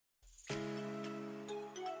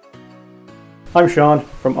I'm Sean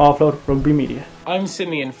from Offload Rugby Media. I'm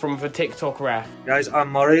Simeon from the TikTok Ref. Guys, I'm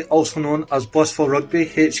Murray, also known as Blissful Rugby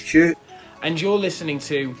HQ. And you're listening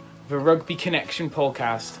to the Rugby Connection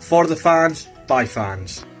podcast. For the fans, by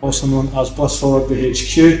fans. Also known as Blissful Rugby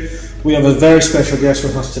HQ. We have a very special guest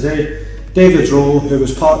with us today, David Rollo, who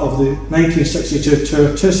was part of the 1962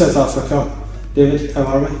 tour to South Africa. David, how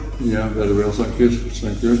are we? Yeah, very well, thank you.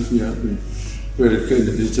 Thank you. Yeah, very kind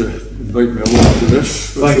of you to invite me along to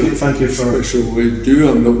this. Thank you for special we do.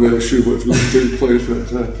 I'm not very sure what's going to take place,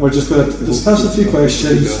 but we're just going to discuss a few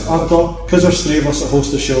questions. I've got, because there's three of us that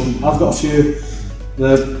host the show, I've got a few.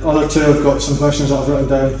 The other two have got some questions that I've written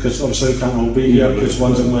down, because obviously we can't all be here, because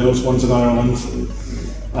one's in Wales, one's in Ireland,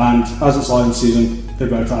 and as it's Lion season, they're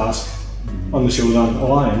better to ask on the show than a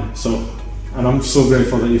Lion. So, and I'm so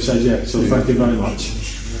grateful that you said yes. So thank you very much.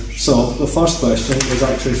 So the first question is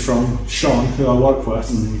actually from Sean, who I work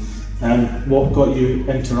with. What got you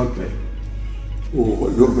into rugby? Oh,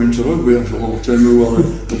 what got me into rugby? That's a long time ago. Well,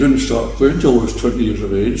 I didn't start playing until I was 20 years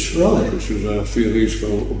of age. Really? Which was a fair age for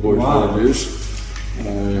little boys nowadays.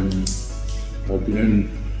 I'd been in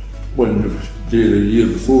one day the year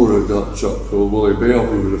before. I got a chap called Willie Bell,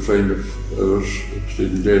 who was a friend of ours,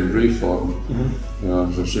 stayed in Denbury Farm.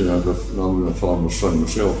 As I say, I'm a farmer's son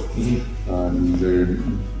myself. And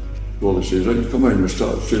Willie says, right, come in, we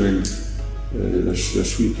start training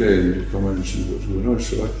this weekend, come in and see what's going on.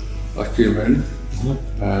 So I came in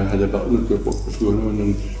and had a bit of look at what was going on,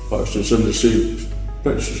 and actually it's in the same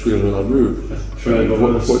pitch as where they are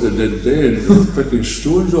now. What they did then, they were picking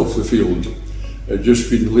stones off the field. It had just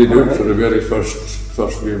been laid out for the very first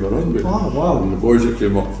game of rugby. Oh, wow. And the boys that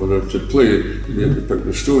came up for it to play, they had to pick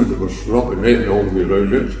the stones. There was rubber netting all the way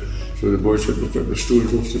around it. So the boys had to pick the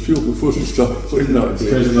stones off the field before they started playing that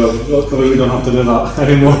day. We don't have to do that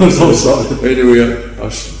anymore. Anyway, I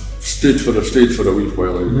stayed for a wee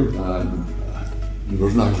while, and there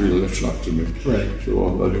was not really attracting me. Right.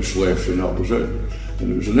 So I just left, and that was it.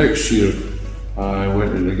 And it was the next year I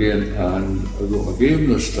went in again, and I got a game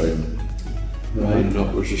this time. Right. And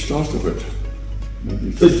that was the start of it,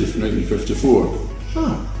 1954.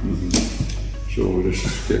 So we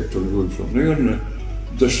just kept on going from there. And the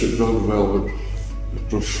district rugby, well,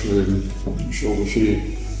 shall we say,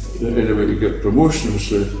 anyway to get promotions,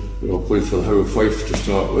 we all played for the Howe Fife to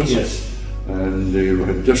start with. Yes. And we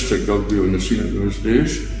had district rugby on the scene in those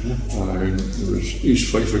days. And it was East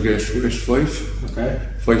Fife against West Fife. Okay.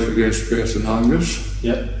 Fife against Perth and Angus.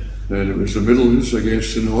 Yep. Then it was the Midlands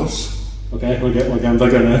against the North. Okay, we're getting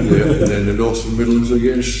bigger now. Yeah, and then the North and Midlands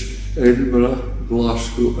against Edinburgh,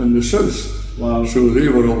 Glasgow and the South. Wow. So they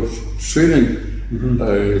were all training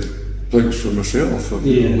things for myself. I've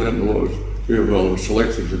learned a lot of, well, I was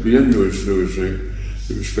selected to be in those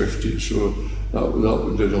 50, so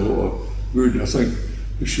that did a lot of good. I think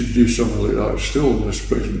we should do something like that still in this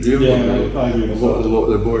present year. Yeah, I agree with that. A lot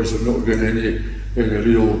of the boys are not getting any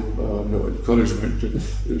real encouragement.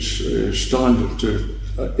 It's standard to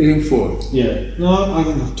aim for. Yeah, no,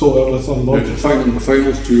 I'm totally on board. The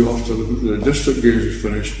final two after the district games was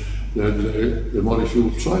finished, they had the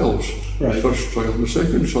Murrayfield trials, right. The first trial and the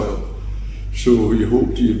second trial. So you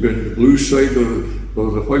hoped you'd been the blue side or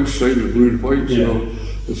the white side, the blue and white.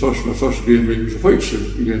 Yeah. So my first game week was the whites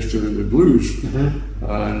against the blues,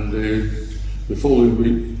 and the following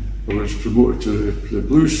week I was promoted to the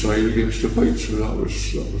blues side against the whites. So that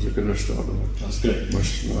was the kind of start of That's good.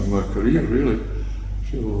 my career, really.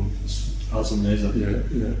 So that's amazing.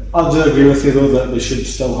 Yeah. I do agree with you though that they should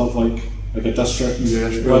still have like a district.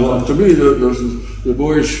 Yes, well, to me, there's the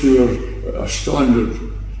boys who are a standard,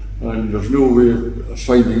 and there's no way of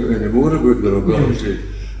finding out any more about their ability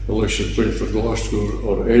unless you play for Glasgow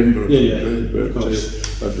or Edinburgh. But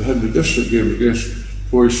if they had the district game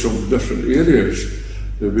against boys from different areas,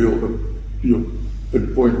 they'd be able to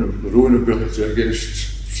pinpoint their own ability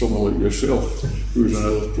against someone like yourself, who's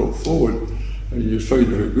another prop forward. And you find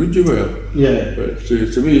out how good you were. Yeah. But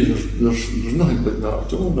to me, there's nothing like that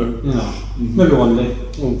at all now. No. Maybe one day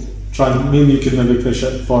we'll try and maybe you can maybe push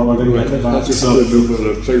it forward and get it back. That's so.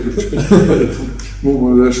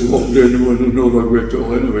 Moment of this lockdown, there's no rugby at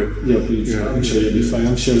all anyway. Yeah, please. I'm sure you'll be fine.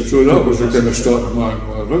 I'm sure. So that was the kind of start of my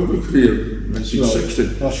rugby career in 1960.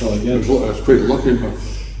 That's really good. I was quite lucky.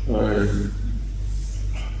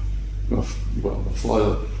 My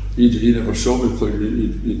father, he never saw me play.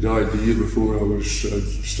 He died the year before I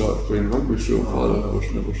started playing rugby, so my father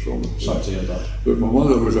never saw me play. Sorry to hear that. But my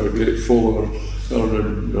mother was a great follower.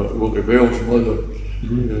 Willie Bell's mother,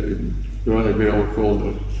 Granny Bell, called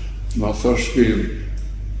it my first game.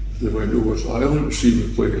 They went over to Ireland to see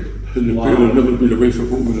me play. And the Wow. pair had never been away from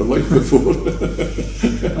home in their life before.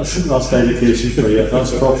 That's dedication for you.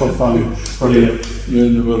 That's proper fun for you.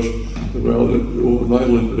 Then there was, well, over in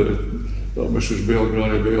Ireland, that Mrs. Bell,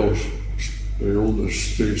 Granny Bell's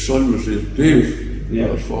oldest son was Dave, Yeah.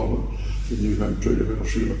 our farmer. He knew him trying to well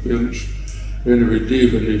see my parents. Anyway,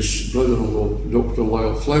 Dave and his brother-in-law, Dr.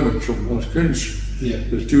 Lyle Fleming from Laskins, Yeah.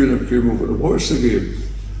 the two of them came over to watch the game.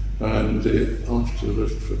 And after the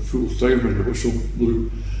full time when the whistle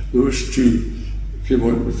blew, those two came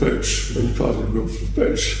on the pitch and carried me off the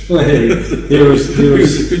pitch. He was.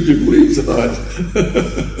 Could you believe that?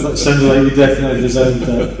 That sounded like you definitely deserved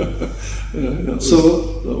that.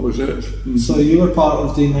 That was it. So you were part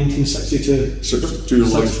of the 1962 62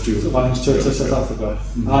 Lions tour. Lions tour to South Africa,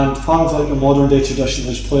 and part of like the modern day tradition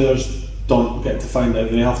is players don't get to find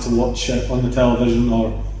out; they have to watch it on the television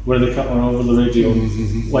or where they cut or over the radio,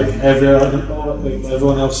 like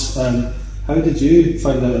everyone else. How did you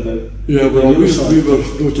find out about? Yeah, well, we side? were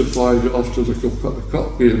notified after the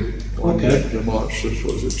Cup game on Okay. the March. This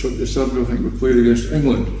was the 23rd, I think we played against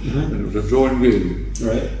England, and it was a drawing game.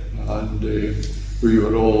 Right. And we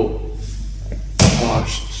were all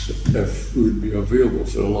asked if we would be available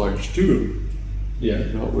for the Lions tour. Yeah.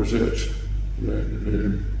 And that was it.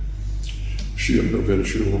 Then I'm not very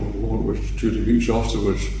sure how long it was, 2 weeks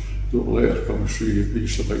afterwards, got a letter coming through, you'd be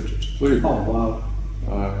selected to play. Oh wow.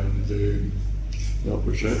 And that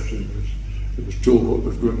was it. And it was told what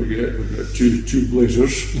was going to get. We got two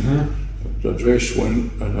blazers, a dress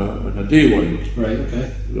one and a day one. Right.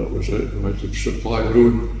 Okay. That was it. We had to supply our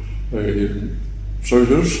own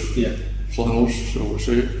trousers, Yeah. flannels, shall we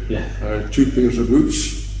say, Yeah. 2 pairs of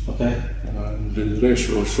boots, Okay. and the rest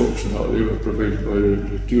were socks and that. They were provided by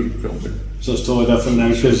the tour company. So it's totally different now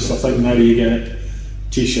because I think now you get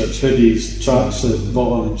t-shirts, hoodies, tracksuits,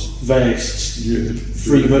 bottoms, vests, Yeah,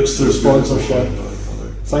 free boots through sponsorship. Aye.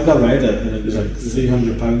 I think I read it and it was like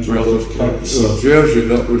 £300 Well, worth of kits. the jersey,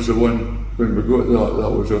 that was the one, when we got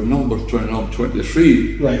that was our number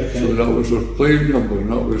 23. Right, okay. So that was our playing number, and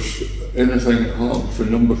that was anything that happened for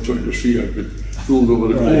number 23, I could fold over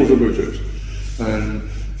the Right. clothes about it. And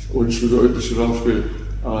once we got out to South Africa,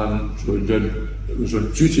 and we did, it was a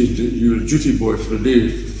duty, you were a duty boy for the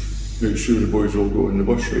day, make sure the boys all got on the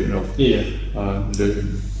bus right enough. Yeah. And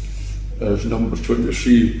as number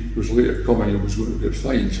 23 was later coming, he was going to get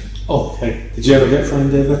fined. Oh, okay. Did you ever get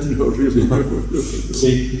fined, David? Not really.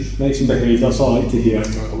 See, nice and behaved, that's all I like to hear.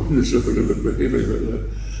 I wouldn't have been behaving like that.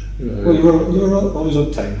 Well, you were always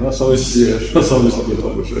on time, that's always, Yes, that's always a good that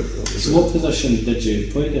one. was it. That was So it. what position did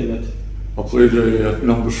you play, David? I played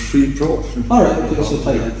number 3 prop. Alright, okay, so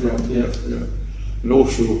tight end prop, yeah. Yeah. And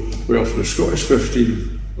also, well, for the Scottish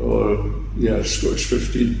 15, Scottish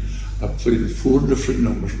 15, I played 4 different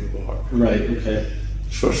numbers in the back. Right, okay.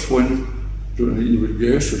 First one, don't think you would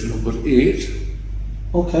guess, was number 8,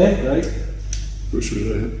 Okay, right. which was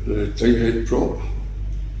the tight head prop.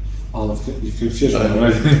 Oh, you confused me, And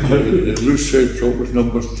right? the loose head prop was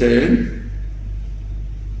number 10.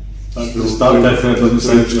 That definitely doesn't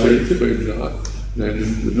sound right. That. Then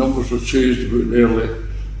the numbers were changed about the early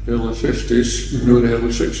 50s, no, the early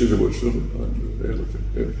 60s it was.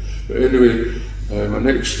 But anyway, my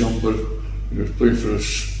next number, when I was playing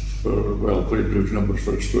playing those numbers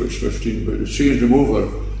for the Scottish 15, but they changed them over.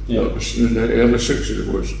 Yeah. That was in the early 60s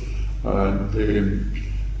it was. And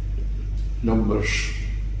number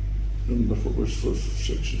what was for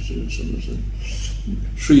 60s,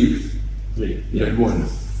 3, Yeah. then 1.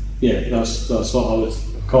 Yeah, that's what I was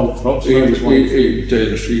called props. 8,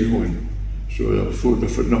 10, 3 and 1. So there were 4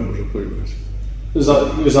 different numbers I played with. Was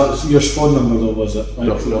that your squad number though, was it? Like,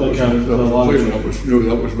 That was the playing large numbers. No,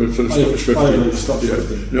 that was for the Scottish 15. the Scottish Yeah.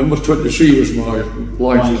 15. Number 23 was my Lions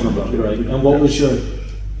Lions number, right. And what was your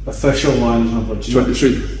official Lions number? Do you know?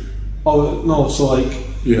 23. Oh, no, so like,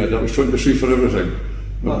 Yeah, that was 23 for everything.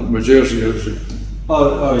 Right. My jersey is.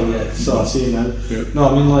 oh yeah, so I see it now. Yeah. No,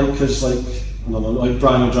 I mean like, because like, I don't know, like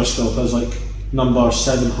Brian O'Driscoll has like number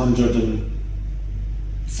 740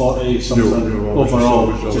 something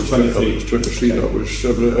overall, just 23. That was 23, Okay. that was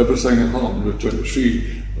everything that happened with 23.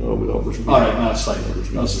 That was me. Alright, that's fine.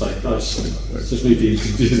 That's just me being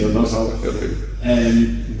confused. That's all.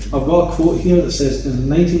 I've got a quote here that says, in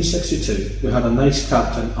 1962, we had a nice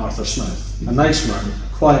captain, Arthur Smith. A nice man,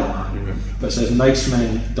 quiet man, Yeah. but it says nice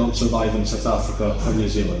men don't survive in South Africa or New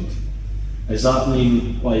Zealand. Does that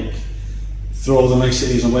mean, like, throw all the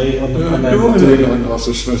niceties away on them and then No, do it? and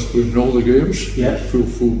Arthur Smith played in all the games. Yeah. Full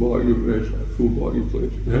back you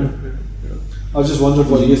played. Yeah. I was just wondering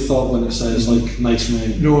what you thought when it says like nice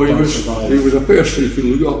men. No, he don't was survive. he was a person you could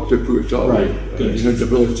look up to, put it that way. Right, good. He had the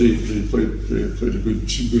ability. He played a good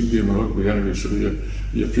game of rugby anyway, so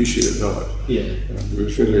you appreciate that. Yeah. And he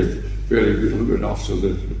was very good looking after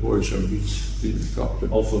the boys and being the captain.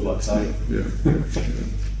 All full back side. Yeah.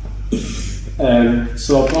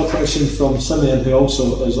 So I've got a question from Simeon, who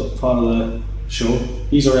also is part of the show.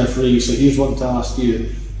 He's a referee, so he's wanting to ask you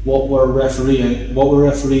what were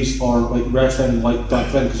referees or like refereeing like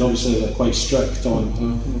back then, because obviously they're quite strict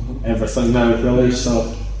on everything now, really.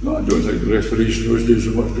 So No, I don't think the referees in those days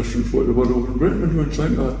were much different from what they were over in Britain. I don't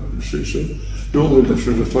think that. I'd say so. The only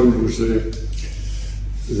difference I found was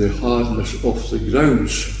the hardness of the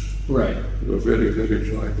grounds. right, They were very, very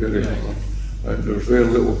dry, very hard. And there was very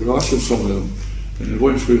little grass in some of them. And the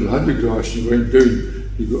ones where they had the grass, you went down,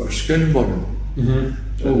 you got a skin burn. And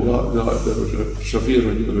that was a severe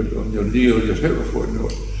on your knee or your hip or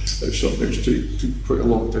whatnot. It's something that took quite a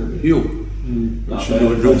long time to heal. Which,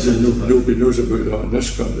 nobody knows about that in this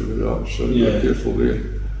country about that, so be careful there.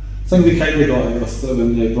 I think they kind of got it with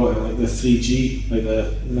when they brought in like the 3G, like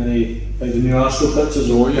the new Astro pictures.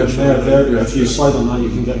 Oh, yes, if you slide on that, you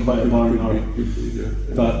can get quite a burn.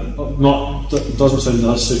 But doesn't sound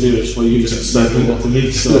as severe as what you just said to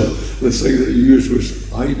me. So The thing that you used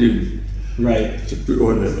was iodine. right. To put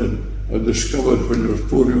on it, and I discovered when I was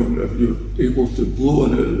pouring on it, if you were able to blow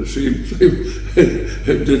on it at the same time,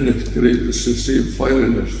 it didn't create the same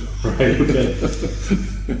fieriness. Right, okay.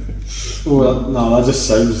 Well, no, that just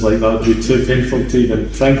sounds like that would be too painful to even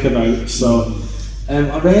think about. So,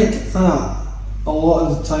 I read that a lot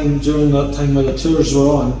of the time during that time when the tours were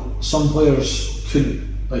on, some players couldn't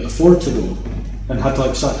like afford to go and had to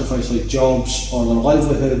like sacrifice like jobs or their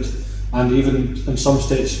livelihood, and even in some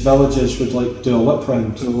states villages would like do a whip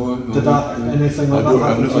round. Did that anything like that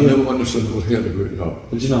happen to I you? never understood or heard about that.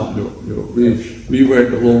 Did you not? No. We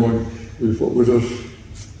went along with what was our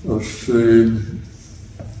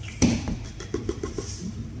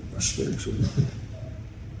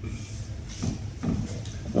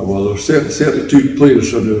well, there were 32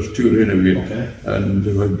 players on our tour anyway, Okay. and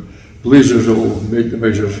they had blazers all made the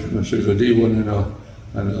measure. This is a day one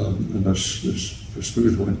and a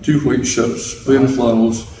smooth one. 2 white shirts, plain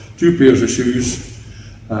flannels, 2 pairs of shoes,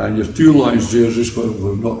 and your 2 Lions jerseys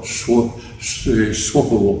were not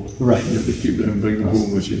swappable. Right. You have to keep them and bring them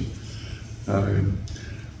home with you.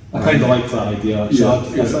 I kind of like that idea. So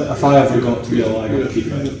if I ever got to be alive, I'd keep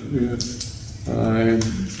it. I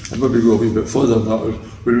maybe go a wee bit further than that.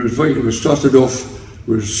 When we started off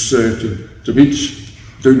was to meet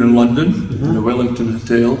down in London, in the Wellington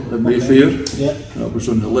Hotel at Mayfair. Yeah. That was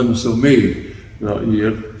on the 11th of May that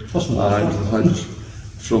year. That's not And bad. we had,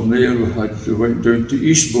 from there we went down to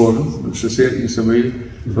Eastbourne, which was the 30th of May,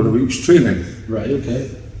 for a week's training, Right, okay.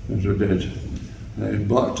 as we did. And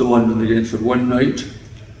back to London again for one night.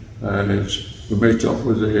 We met up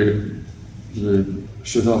with the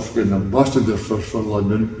South African ambassador for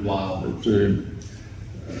London. Wow.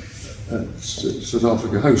 At South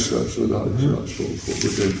Africa House, so that's what we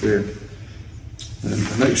did there. And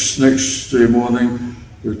the next morning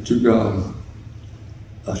we took a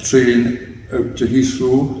train out to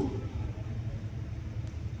Heathrow.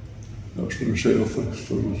 That's when we set off for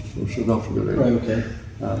South Africa then. Right, okay.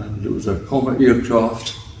 And it was a Comet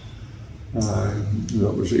aircraft.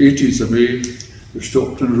 That was the 18th of May. We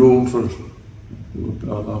stopped in Rome for a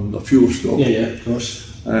fuel stop. Yeah, of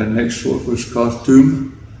course. And next stop was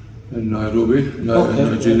Khartoum in Nairobi, in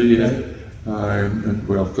Nigeria. And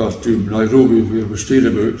well, Khartoum, Nairobi, where we stayed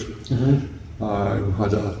about. We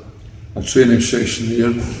had a training session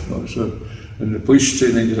there. That was in the police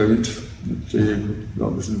training ground.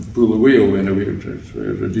 That was in Bulawayo anyway,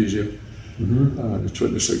 Rhodesia. The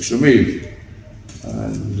 26th of May.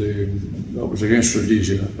 And that was against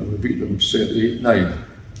Rhodesia, and we beat them 38-9.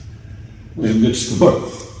 It was a good score.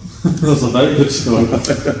 That was a very good score.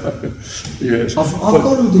 Yes. I've got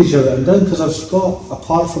Rhodesia written down because I've got,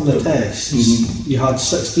 apart from the tests, you had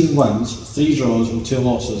 16 wins, 3 draws and 2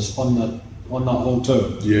 losses on that whole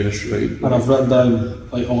tour. Yes, right. And I've written down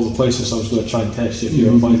like all the places I was going to try and test you if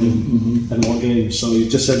you were playing in what game. So you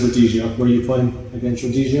just said Rhodesia. Were you playing against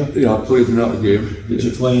Rhodesia? Yeah, I played in that game. Did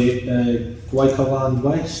you play Griqualand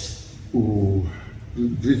West? Oh,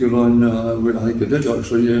 Griqualand, I think I did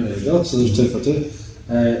actually, yeah. There you go, so there's 2 for 2.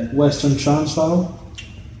 Western Transvaal?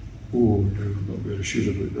 Oh, no, I'm not very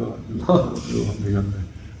sure about that.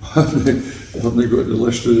 I haven't got the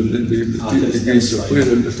list of the games I played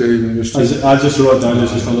at the time. I just wrote it down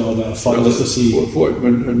as just a little bit of fun just to see.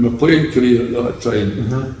 In my playing career at that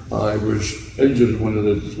time, I was injured in one of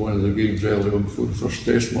the games early on before the first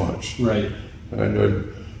test match. Right.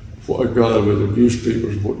 And what I gathered with the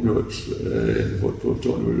newspapers, what we're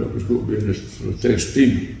talking about, that was going to be in this, for a test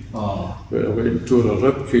team. But I went and tore a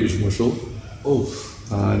rib cage myself,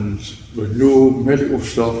 and with no medical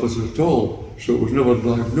staff with it at all, so it was never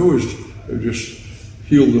diagnosed. It just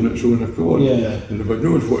healed on its own accord. And if I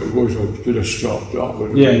knew what it was, I could have stopped that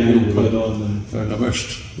one. Put it on. And I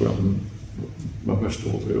missed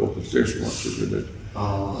all the test matches I did. I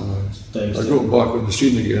got back on the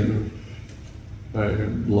scene again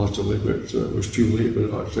latterly, but it was too late by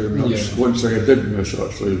that time. That's one thing I did miss,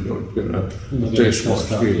 actually, not getting a test match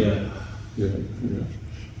game.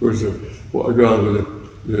 Because what I gathered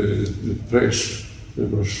with the press, there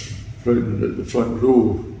was right at the front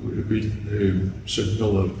row would have been Sid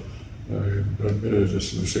Miller, Brad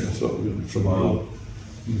Meredith, and myself. That would have been from Rollo.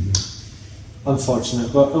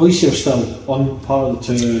 Unfortunate, but at least you're still on part of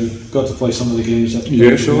the tour and got to play some of the games.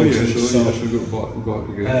 Yes, I got back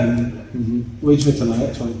again. Leads me to my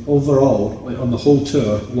next one. Overall, like on the whole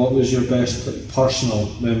tour, what was your best personal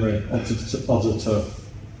memory of the tour?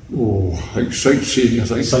 Oh, like sightseeing, I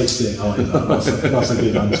think. Sightseeing, I like that. That's a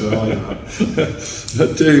good answer, I like that.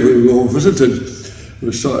 That day we all visited,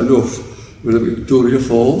 we started off with Victoria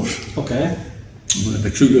Falls. Okay. And then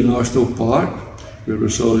the Kruger National Park, where we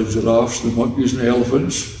saw the giraffes, the monkeys and the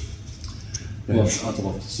elephants. I'd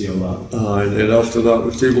love to see all that. And then after that,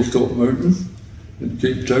 the Tabletop Mountain in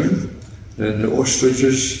Cape Town, and the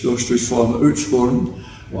ostriches, the ostrich farm at Outshorn.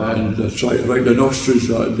 Wow. And I tried to ride an ostrich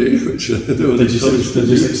that day, which did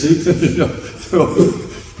you succeed?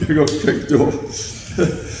 I got kicked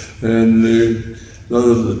off. And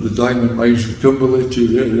the diamond mines in Kimberley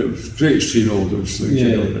too, it was great seeing all those things.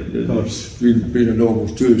 Of course. Being a normal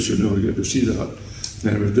tourist, you never get to see that.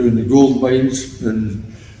 Then I was doing the gold mines,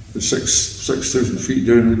 and the 6,000 feet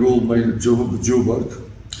down the gold mine at Joburg.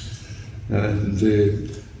 And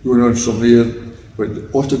going on from there,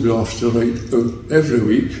 with autographs to write out every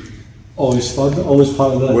week. Always fun, always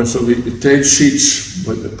part of that. Once a week, the 10 sheets,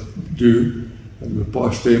 what they do, and we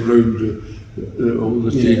passed them round all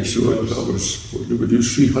the teams, so that was, we would do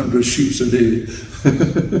 300 sheets a day.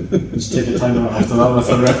 Just take a time out after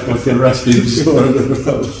that with your rescue score.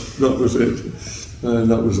 That was it.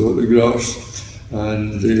 And that was autographs.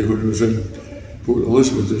 And when I was in Port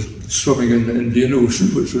Elizabeth, swimming in the Indian Ocean,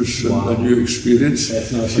 which was a new experience.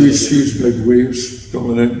 Huge big waves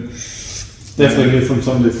coming in. Definitely new from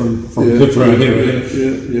somebody from Cooper anyway.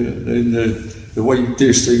 And the wine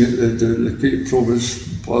tasting at the Cape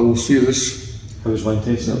Province, Paddle Series. How was wine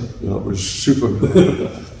tasting? That was super.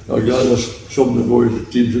 I gather some of the boys,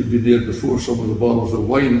 the teams that had been there before, some of the bottles of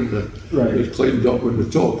wine that climbed up on the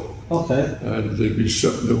top. Okay. And they'd be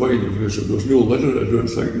sipping the wine, because there was no litter, I don't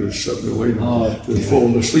think, they were sipping the wine, they'd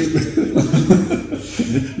fallen asleep.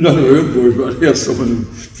 None of our boys, but I heard some of them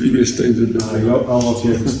previous times. I love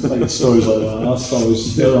hearing like stories like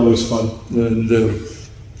that, they're always fun. And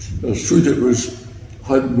the food it was,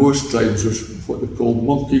 had most times was what they call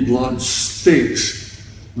monkey gland steaks.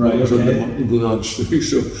 Right, okay. The monkey gland steaks,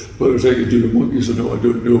 so whether it's anything to do with monkeys or not, I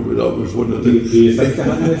don't know, but that was one of the... Do you think it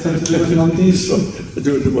had anything to do with monkeys? I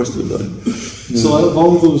don't know, must have done. So out of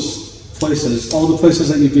all those places, all the places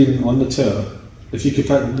that you've been on the tour, if you could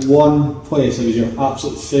pick one place that was your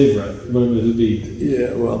absolute favourite, where would it be?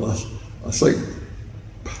 Yeah, well, I think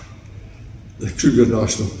the Kruger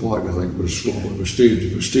National Park, I think, was what we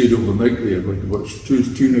stayed overnight there. We watched two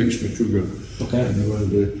nights in the Kruger. Okay. And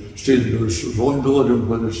we stayed in those Rondel, I don't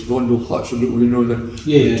know whether it's Rondel huts, I don't really know them.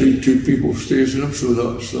 Yeah. Two people stays in them, so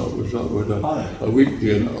that was a week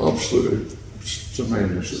there, and absolutely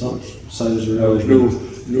tremendous. Sounds really good. There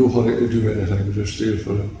was no hurry to do anything, we just stayed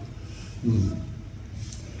for it.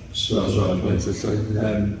 So that's right.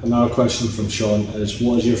 Another question from Sean is,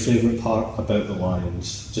 what is your favourite part about the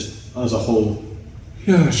Lions, just as a whole?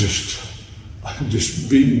 Yeah, just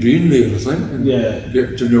being there, I think, and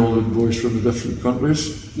get to know all the boys from the different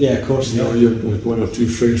countries. Yeah, of course. You know, you've got one or two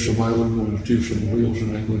friends from Ireland, one or two from Wales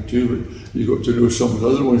and England too, but you got to know some of the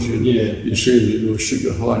other ones. You say that shoot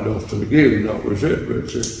your hand after the game, and that was it.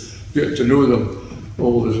 But get to know them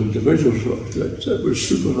all as individuals, it was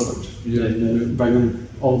super hard. Bringing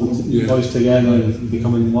all the boys together and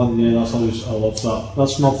becoming one. Yeah, that's always, I love that.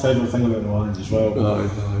 That's my favourite thing about the Lions as well.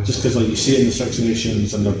 Just because you see it in the Six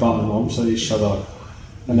Nations and they're battling alongside each other,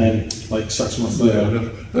 and then 6 months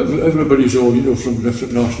later, everybody's all from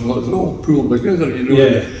different nationalities. They're all pulled together.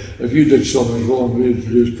 If you did something wrong,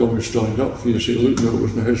 they'd come and stand up for you and say, "Look, no, it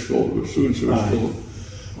wasn't his fault. It was so and so's fault."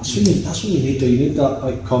 That's what you need. You need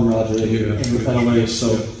that camaraderie in a way.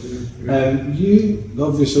 So. You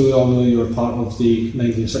obviously, we all know you were part of the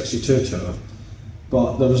 1962 tour,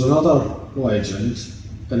 but there was another legend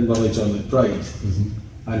in Willie John McBride.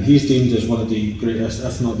 and he's deemed as one of the greatest,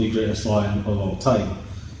 if not the greatest lion of all time.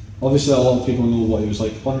 Obviously, a lot of people know what he was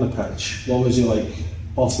like on the pitch. What was he like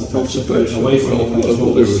off the pitch, away from the pitch?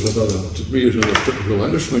 Well, there was another, to me, as another typical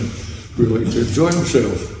Irishman who liked to enjoy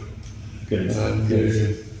himself. Good. And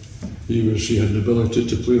he had the ability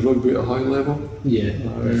to play rugby at a high level. Yeah,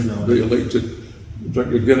 But he liked to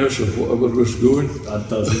drink a Guinness or whatever was going. that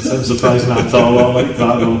doesn't sound surprising at all. I like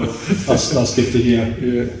that though. That's good to hear.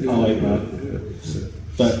 Yeah, I like that. Yeah.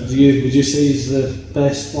 But would you say he's the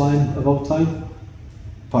best lion of all time?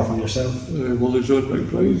 Apart from yourself? Willie John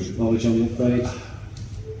McBride. Willie John McBride.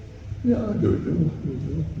 Yeah, I do know.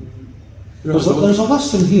 Yeah, There's a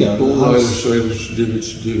list in here. All that the has- Irish side was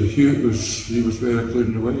David Hewitt, he was very good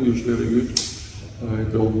in the wing, he was very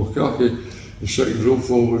good. Bill Mulcahy, the second row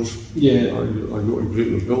forward. Yeah. I got a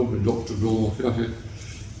great with Bill, Dr. Bill Mulcahy.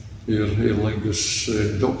 Aer Lingus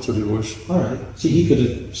doctor he was. Alright. See, he could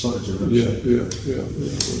have sorted your ribs. Yeah.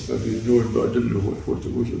 Maybe known, but I didn't know what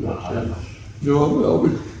it was at that time. No, I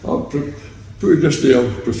would put it this day, I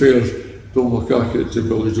would prefer Bill Mulcahy to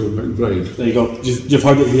Billy John McBride. There you go. You've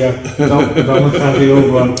heard it here. Bill McCarthy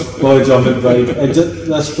over Willie John McBride.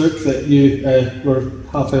 This book that you were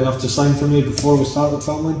happy enough to sign for me before we started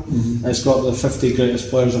filming, it's got the 50 greatest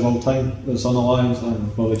players of all time that's on the Lions,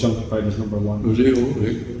 and Willie John McBride is number one. Was he all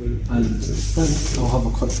right? And I'll have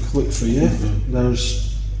a quick look for you. There's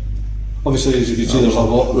obviously, as you can see, there's a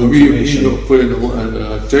lot of Well, we information. got playing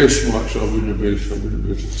a test match, I wouldn't be something.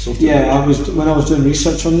 Yeah, when I was doing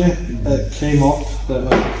research on you, it came up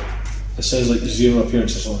that it says like 0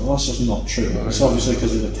 appearances. So well, this is not true. It's obviously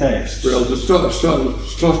because of the test. Well, the start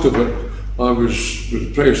of it,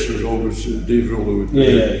 the press was always Dave Rollo.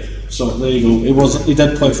 Yeah. So there you go. He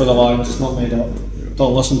did play for the Lions. It's not made up.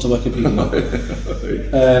 Don't listen to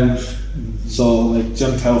Wikipedia. So like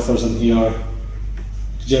Jim Telfer's in here.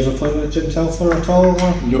 Did you ever play with Jim Telfer at all?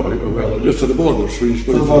 Or? No, well, just for the Borders. For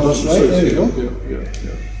the Borders, right, there you go. Yeah.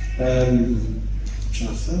 Trying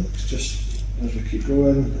to think, just as we keep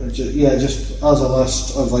going, just as a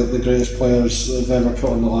list of like the greatest players that have ever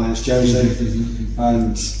put on the Lions jersey,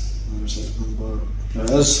 and where's it number? There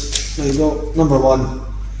it is. There you go. Number one.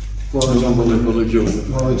 Willie John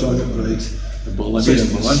McBride. The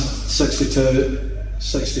Bolivarian one. 62,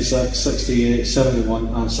 66, 68, 71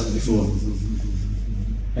 and 74.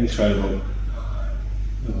 Incredible.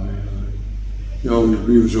 We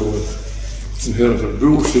was over in Hereford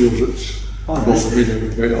Bull sales at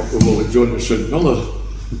Ballamina. We met up with Willie John and St Miller.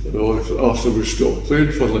 After we stopped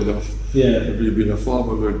playing, funnily enough. Yeah. We'd been a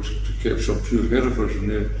farmer who kept some pure Herefords, and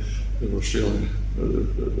they were selling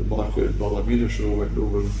at the market in Ballamina, so I went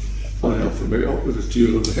over and funny enough, we met up with the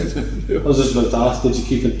two of them. I was just about to ask, did you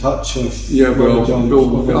keep in touch with Yeah, well, Willie John? Bill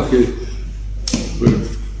McCarthy, we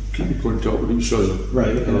keep in contact with each other. Right,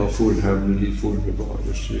 okay. And I phoned him and he phoned me back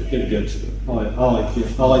just to Good. I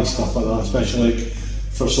like stuff like that, especially like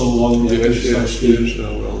for so long. Yes,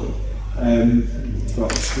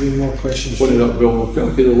 Got 3 more questions. funny that Bill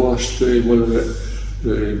McCarthy, the last one of the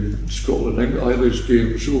Scotland Irish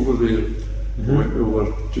games over there, went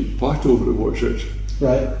over to Pat over to watch it.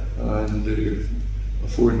 Right. And I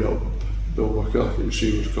phoned up Bill McCarthy to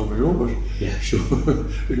see he was coming over. Yeah. So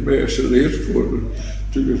he met us at the airport and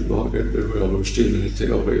took us back into, well, we were staying in the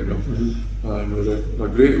hotel right enough. And it was a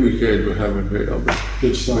great weekend with him and met up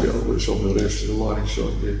Good stuff. with some of the rest of the line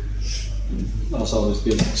Sunday. That's always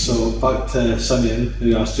good. So back to Simeon,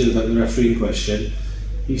 who asked you about the refereeing question.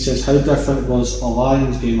 He says, how different was a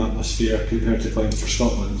Lions game atmosphere compared to playing for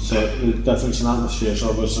Scotland? So the difference in atmospheres,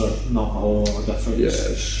 or was there not a whole lot of difference?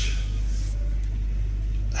 Yes.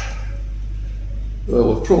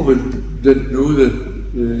 Well, I probably didn't know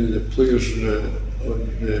the players on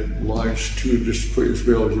the Lions tour just quite as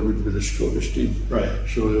well as you would with the Scottish team. Right.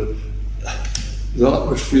 So the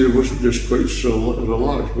atmosphere wasn't just quite so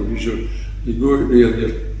relaxed, because you go out there and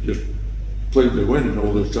you're playing to win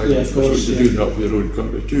all the time. Yeah, of course. You're doing that for your own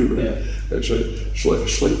country too, but it's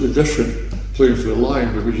slightly different playing for the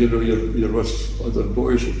Lion, because you're with other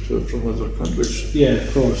boys from other countries. Yeah,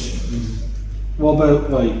 of course. What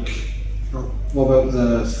about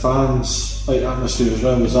the fans, like atmosphere as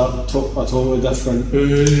well? Was that a totally different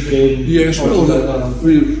game? Yes, well, altogether?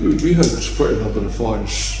 we had quite a number of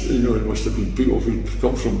fans. It must have been people who'd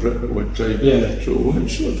come from Britain at one time. Yeah. So we had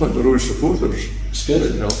their own supporters. It's good.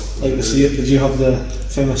 Right now. Like the sea, did you have the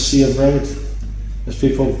famous Sea of Red, as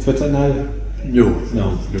people put it now? No.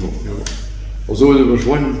 Although there was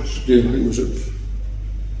one game, I think it was at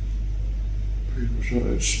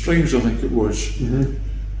Springs, I think it was. And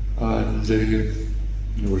there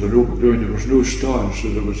was an open ground, there was no stand, so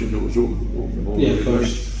there was, it was open all Yeah, of the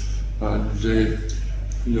course. way. And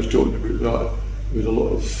you're talking about that. with a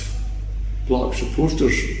lot of black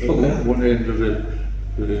supporters at Okay. one end of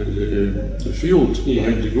the field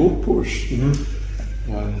behind the goalpost. And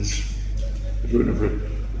I don't know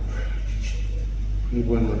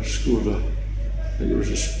when they scored I think it was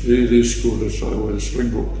they scored a try, or the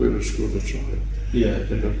Springbok players scored a try. Yeah.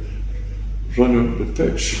 And they ran out the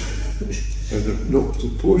pitch and they knocked the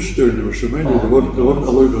post down. There were so many, they weren't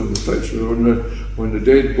allowed on the pitch, they were on the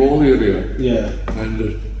dead ball area. Yeah. And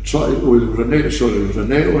they tried, there was a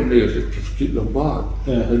net on there to keep them back.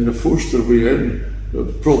 Yeah. And they forced their way in.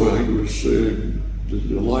 Probably, I think it was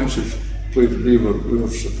the Lions had played, they were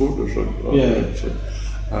supporters. Yeah.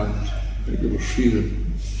 And I think they were 3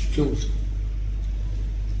 and killed.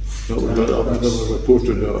 I was never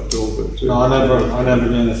reported that at all. But, No, I never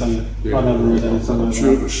knew anything. Yeah, I never read anything I'm like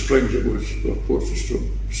sure it that. was Springs it was, or Portchester.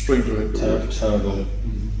 Springs I think it was. Terrible.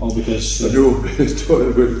 All because I know,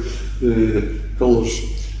 talking about the colours,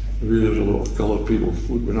 we had a lot of coloured people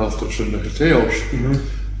looking after us in the hotels.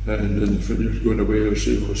 And then when he was going away, I was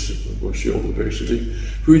saying, what's you all the best? He said,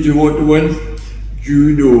 who do you want to win?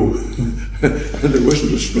 You know. And it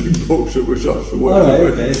wasn't the Springboks, it was us. Alright,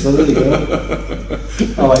 okay, so there you go.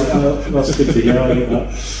 That's good to hear, I like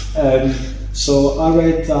that. So I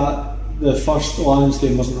read that the first Lions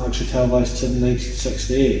game wasn't actually televised till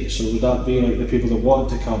 1968, so would that be like the people that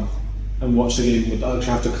wanted to come and watch the game would actually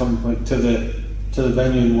have to come like to the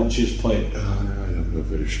venue and watch us play? I'm not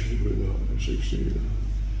very sure about that, 68.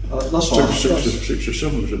 That's fine.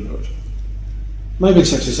 67 was in that. Maybe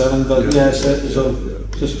 67, but yeah, so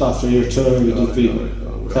just after your tour, it would be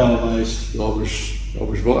televised. I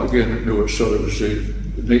was back again, no, sorry, it was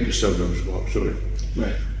 97 I was back, sorry.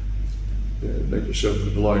 Right. 97,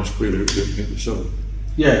 when the Lions played out there in 97.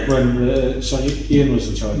 Yeah, when so Ian was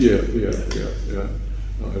in charge. Yeah.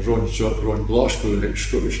 Ron Glasgow, the next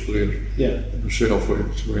Scottish player, and myself went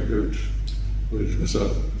out with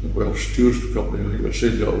a Welsh tour company, I think I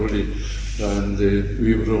said that already, and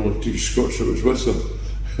we were all the 2 Scots that was with them.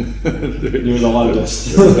 You were the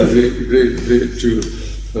loudest. Great tour.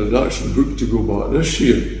 I'd actually booked to go back this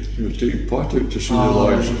year. We were taking part out to see the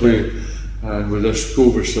Lions play, and with this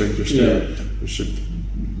COVID thing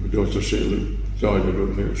my daughter said, look, Dad, I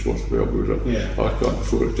don't think it's worthwhile. I can't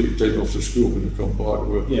afford to take time off the school when I come back.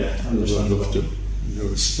 Understandable.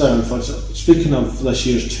 Speaking of this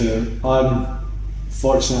year's tour, I'm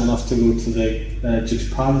fortunate enough to go to the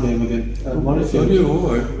Japan game again at Murrayfield.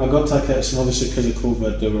 I got tickets, and obviously because of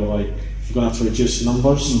COVID, they were like, you're going to have to reduce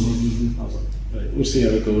numbers. I was like, right, we'll see how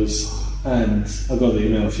it goes. And I got the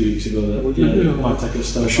email a few weeks ago that my ticket's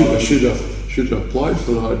still I should have applied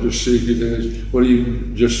for that, just say, or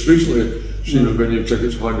even just recently, seen if any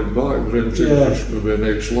tickets handed back, maybe an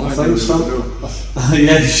next line. I think so.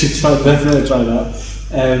 Yeah, you should definitely try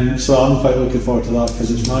that. So I'm quite looking forward to that because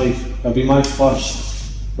it'll be my first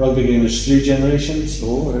rugby game. There's 3 generations.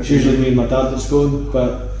 It's usually me and my dad that's going,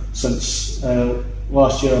 but since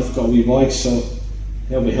last year I've got a wee boy, so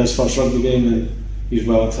it'll be his first rugby game, and he's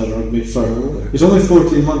well into rugby he's only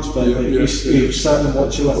 14 months, but he's sat and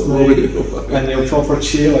watching with me, and he'll proper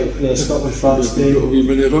cheer like the Scotland-France game. Got a wee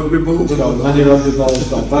mini rugby ball. He's got a mini rugby ball, he's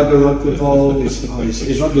got a bag of rugby ball, he's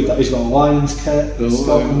got a Lions kit,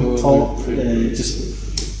 Scotland top, just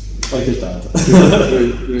like his dad.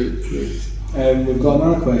 Great. We've got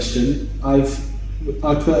another question. I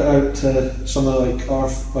put it out to some of our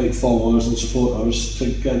followers and supporters to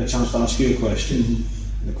get a chance to ask you a question.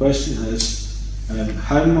 The question is,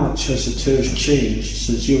 how much has the tours changed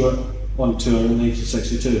since you were on tour in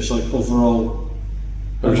 1962? So overall,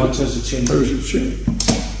 how much has it changed? How has it changed?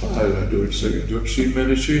 I don't see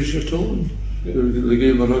many changes at all in the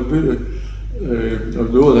game of rugby.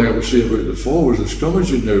 The only thing I would say about the forwards, the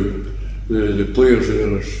scrummaging now, the players there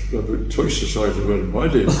are about twice the size they were in my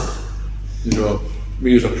day.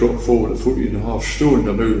 Me as a prop forward at 14.5 stone,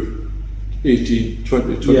 they're now 18,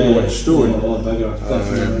 20, 21 stone. Yeah, a lot bigger,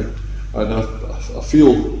 definitely. And I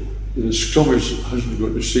feel the scrummage hasn't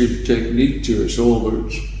got the same technique to it. It's all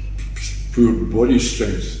about pure body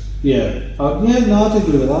strength. Yeah, I'd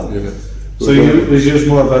agree with that. Yeah. So it was just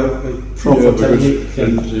more about proper technique.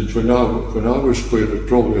 And when I was playing, it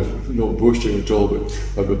probably, not boasting at all, but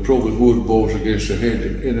I would probably more balls against the head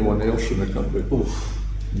than anyone else in the country.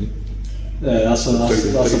 Yeah, that's a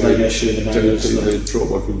big issue in the I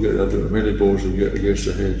could get, I don't know, many balls would get against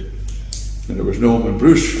the head. And it was Norman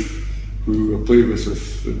Bruce, who I played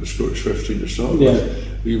with in the Scottish 15 to start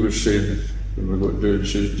with. He was saying, when we got down, he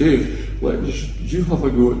says, Dave, did you have a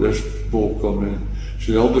go at this ball coming in? He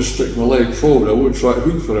said, I'll just stick my leg forward, I won't try to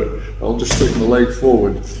hook for it, I'll just stick my leg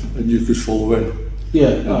forward and you could follow in. Yeah.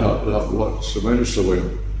 And that worked tremendously well.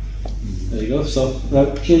 There you go. So,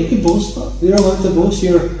 right, yeah, you can boast. You're allowed to boast.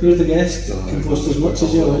 You're the guest. You can boast as much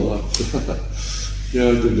as you like. Yeah,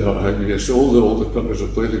 I did that. I guess all the countries I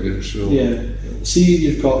played against. So. Yeah. See,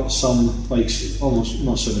 you've got some like almost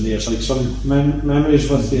not souvenirs, like some memories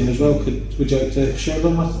with you as well. Would you like to share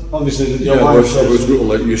them with? Obviously, your I wife. was going to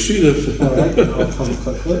let you see this. All right, I'll have a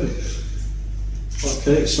quick look.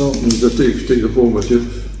 Okay, so Take them home with you.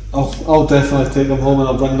 I'll definitely take them home and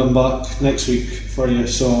I'll bring them back next week for you.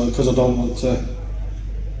 So because I don't want to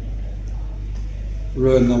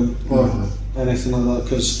ruin them or anything like that,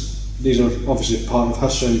 because these are obviously part of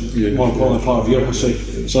history, more importantly part of your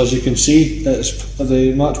history. So as you can see, it's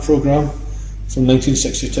the match programme from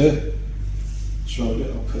 1962. So I'll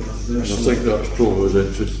put that there. I think that's probably the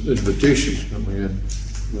invitations coming in.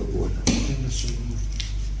 That one.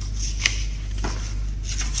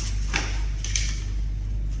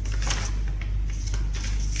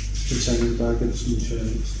 Consignment baggage and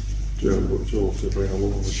insurance. Yeah, what's all to bring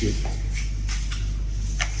along with you.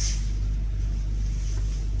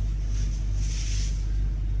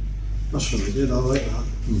 That's really good, I like that.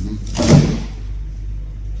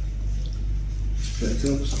 It's pretty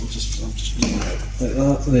cool, so I'll just like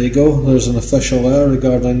that. There you go, there's an official letter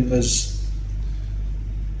regarding his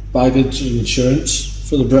baggage and insurance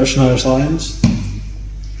for the British and Irish Lions.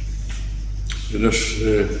 And this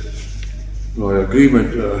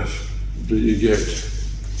agreement that you get,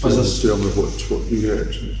 tell me what you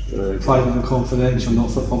get. Private and confidential,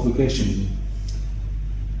 not for publication.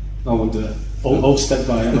 I won't do it. I'll stick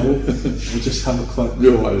by it. We'll just have a quick.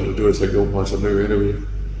 No, I don't do it like old master now anyway.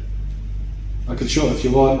 I could show it if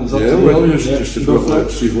you want. It's up to you. Well, just to go for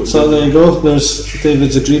it. See what's so there you go. There's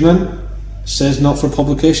David's agreement. It says not for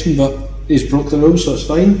publication, but he's broke the rules, so it's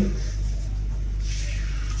fine.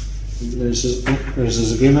 There's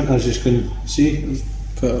his agreement, as you can see.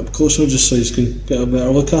 Put it up closer just so you can get a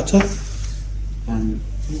better look at it. And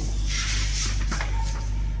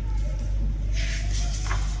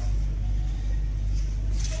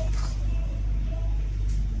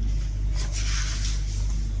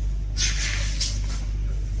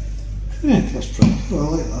yeah, that's pretty cool. I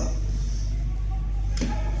like that.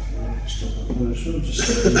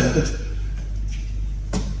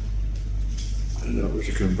 And that was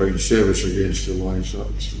a combined service against the Lions.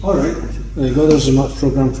 Alright, there you go, there's a match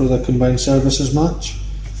programme for the combined services match.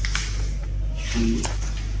 And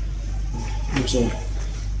there's a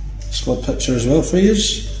squad picture as well for you.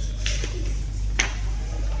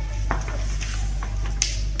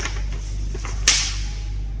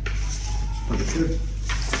 Pretty good.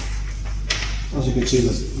 As you can see,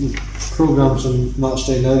 the programmes and match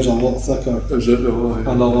day now is a lot thicker Is it? Oh, and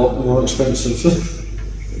a lot more expensive.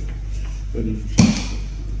 And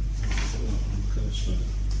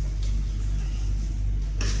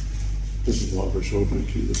this is what we're showing to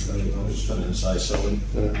keep the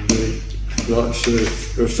that's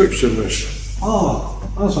our fixture list. Oh,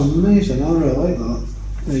 that's amazing, I really like that.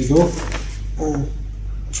 There you go.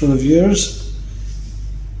 For the viewers,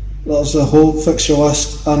 that's the whole fixture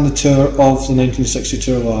list and the tour of the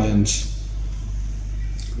 1962 Lions.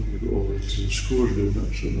 We've got all the scores down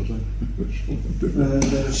that sort of thing.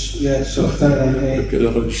 There's, yeah, so 39 Look at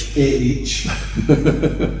that. 8 each. I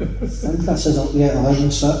think that says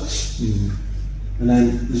 11-6. And then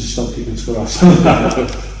you just stop keeping score after that.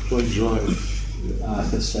 One's right.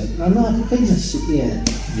 That's right. No, I can kind of see, yeah.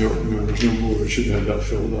 No, there's no more. We shouldn't have that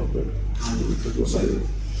filled up, but we forgot that.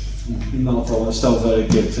 Not a problem, it's still very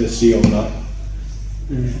good to see all that.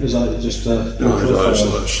 Is that just No, that's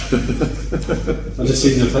I just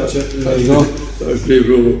seen the picture. There you go. That's Dave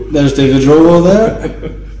Rollo. There's David Rollo there.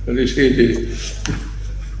 And his heyday.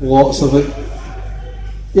 Lots of it.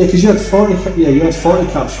 Yeah, because you had 40. Yeah, you had 40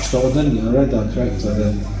 caps for Scotland, didn't you? I read that correctly.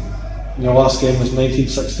 Then your last game was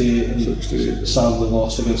 1968, and 68. sadly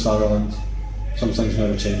lost against Ireland. Some things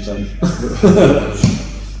never change then.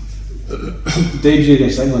 Debut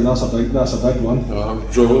against England. That's a big one.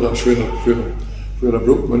 So that's where I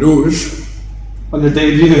broke my nose. On your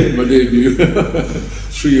debut. My debut.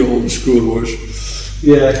 3-all the score was.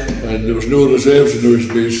 Yeah. And there was no reserves in those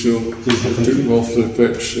days, so I took them off the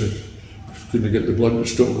pitch. Couldn't get the blood to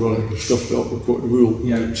stop running. I stuffed it up with cotton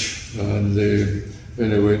wool. Ouch. And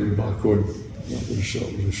then I went back on. That was a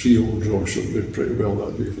 3-all draw, so we did pretty well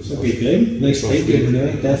that day. For Big game. Nice tight game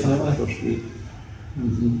anyway, definitely. First game.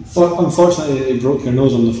 Unfortunately, you broke your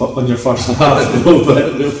nose on your first half a little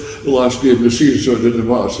bit. The last game of the season, so it didn't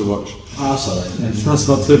matter so much. That's alright, that's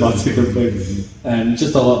not too bad to complain.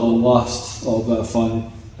 Just a little bit of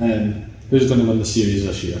fun. Who's going to win the series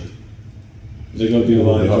this year? Is it going to be the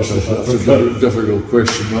Lions? That's a difficult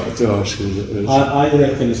question not to ask. I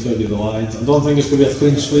reckon it's going to be the Lions. I don't think it's going to be a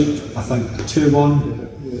clean sweep. I think 2-1.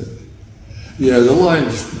 Yeah, the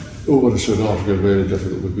Lions over in South Africa are very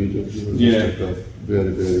difficult to beat. Yeah. A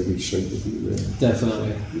very, very good side to beat them.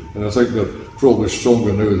 Definitely. And I think they're probably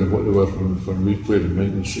stronger now than what they were when we played in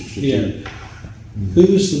 1962. Yeah. Who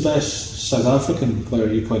was the best South African player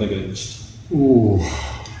you played against? Oh,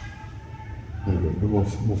 I don't know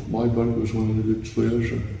if my bird was one of the good players.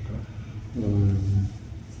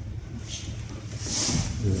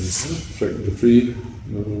 Frank Dupree,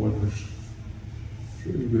 another one was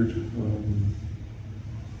pretty good.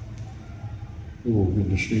 Oh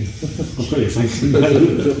goodness me. What do you think?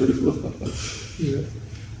 Yeah.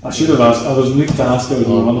 I should have asked. I was meant to ask you.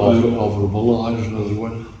 Alvaro Muller is another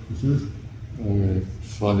one.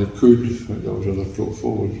 Fanny Cood, I think that was another prop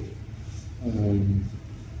forward.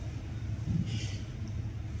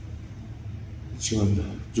 John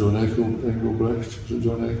Engelbrecht. Was it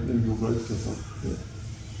John Engelbrecht? I thought.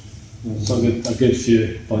 Yeah. So a good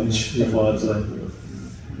few bunch of lads then.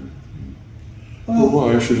 Well,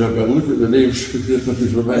 I should have a look at the names.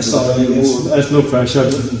 It's no pressure.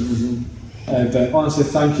 But honestly,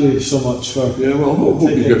 thank you so much for. Yeah, well, I hope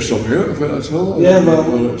you get something out of it as well. Yeah,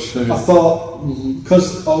 well, I thought,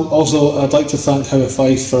 because also I'd like to thank How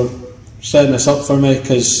Fife for setting this up for me,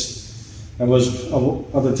 because I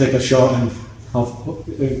did take a shot and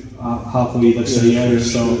happily this year.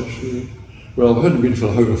 So. Well, if it hadn't been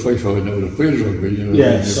for How Fife, I would never have played rugby. You know,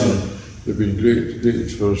 yeah, so. They've been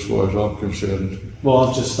great for as far as I'm concerned. Well,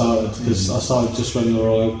 I've just started, because I started just when they were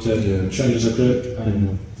all out to train as a group,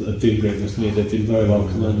 and they've been great with me. They've been very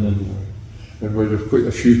welcoming. And we have quite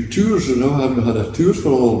a few tours, you know. I haven't had a tour for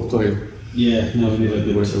a long time. Yeah, no, we need a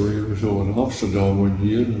good went away. It was all in Amsterdam 1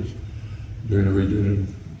 year, and down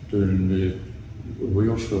in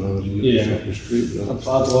Wales for another year. Yeah, so that was great. I'd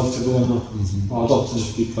love to go on. I'd love to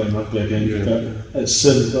just be playing rugby again, but it's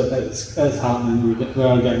soon. But it's happening. We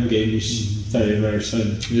are getting games very, very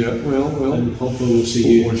soon. Yeah, well, and hopefully we'll see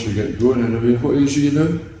you once we get going. Anyway, what age are you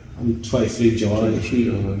now? I'm 23 July.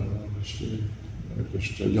 23.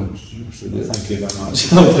 Just a youngster. Thank you very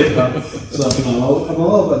much. I'll take that. So I'm a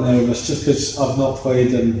little bit nervous just because I've not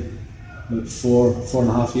played in about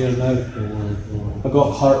 4.5 years now. I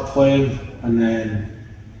got hurt playing, and then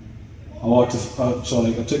I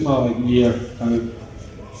took my year out,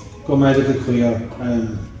 got medically clear,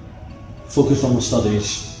 focused on my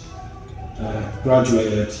studies,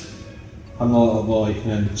 graduated. I'm a little boy, and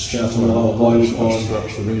then straight after my little boy was born.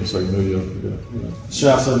 That's the main thing, yeah.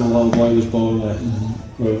 Straight after my little boy was born,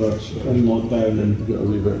 we were in lockdown and get a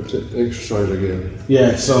wee bit of exercise again.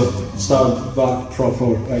 Yeah, so started back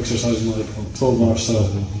proper exercising like October. So,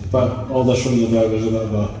 but all this from the back was a bit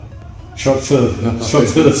of a shock to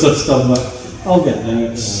the system. But I'll get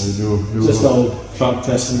there. It's just all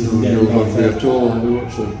practice and getting back there. At all, I know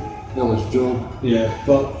it's a hellish job. Yeah,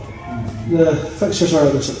 but the fixtures are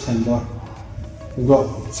out in September. We've got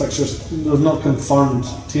fixtures. There's not confirmed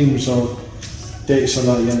teams or dates or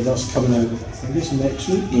that yet. That's coming out. I think it's next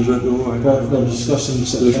week. Is it? Oh, but they're discussing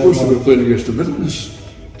September. They're supposed to be playing against the Midlands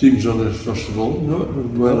teams on this first of all. No,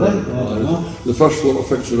 well, I don't know. The first lot of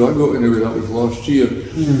fixture I got anyway, that was last year.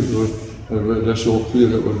 This all clear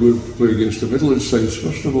that we're going to play against the Midlands sides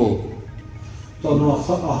first of all. Don't know.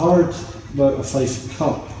 I heard about a Fife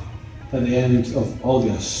Cup at the end of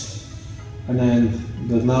August, and then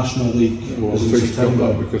the National League is in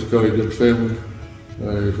September. Because Guy did Fairman,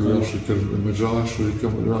 who else would come to Madras, would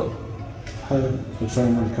come to that. How did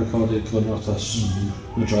Fairman, Kirkcaldy, Glenrothes,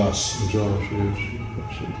 Madras? Madras, yes.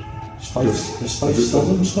 Is Fife still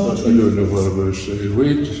in Scotland? I don't know whereabouts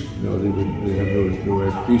Wade. No, they have no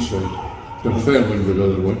FP side. Dunfermline was the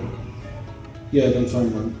other one. Yeah,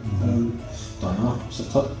 Dunfermline. Don't know.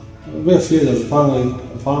 There'll be a few. There's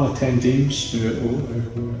apparently 10 teams. Yeah,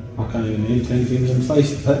 I can't even name 10 teams in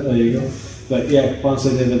Fife, but there you go. But yeah,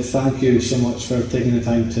 honestly, David, thank you so much for taking the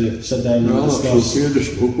time to sit down and discuss. Okay,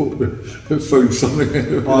 just hope we found something.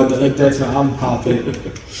 Definitely, I'm happy.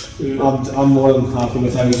 I'm more than happy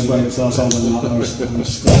with how it went, so that's all that matters.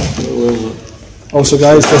 Also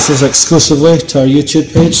guys, this is exclusively to our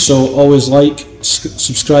YouTube page, so always like,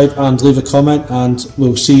 subscribe and leave a comment, and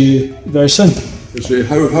we'll see you very soon. Say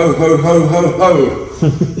ho ho ho ho ho ho.